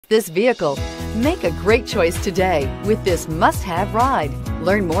this vehicle. Make a great choice today with this must-have ride.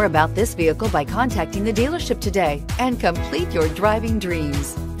 Learn more about this vehicle by contacting the dealership today and complete your driving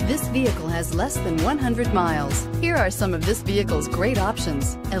dreams. This vehicle has less than 100 miles. Here are some of this vehicle's great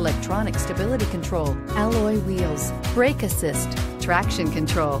options: electronic stability control, alloy wheels, brake assist, traction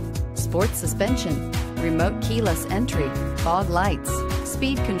control, sports suspension, remote keyless entry, fog lights,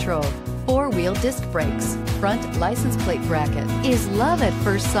 speed control, four-wheel disc brakes, front license plate bracket. Is love at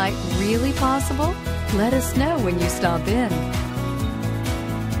first sight really possible? Let us know when you stop in.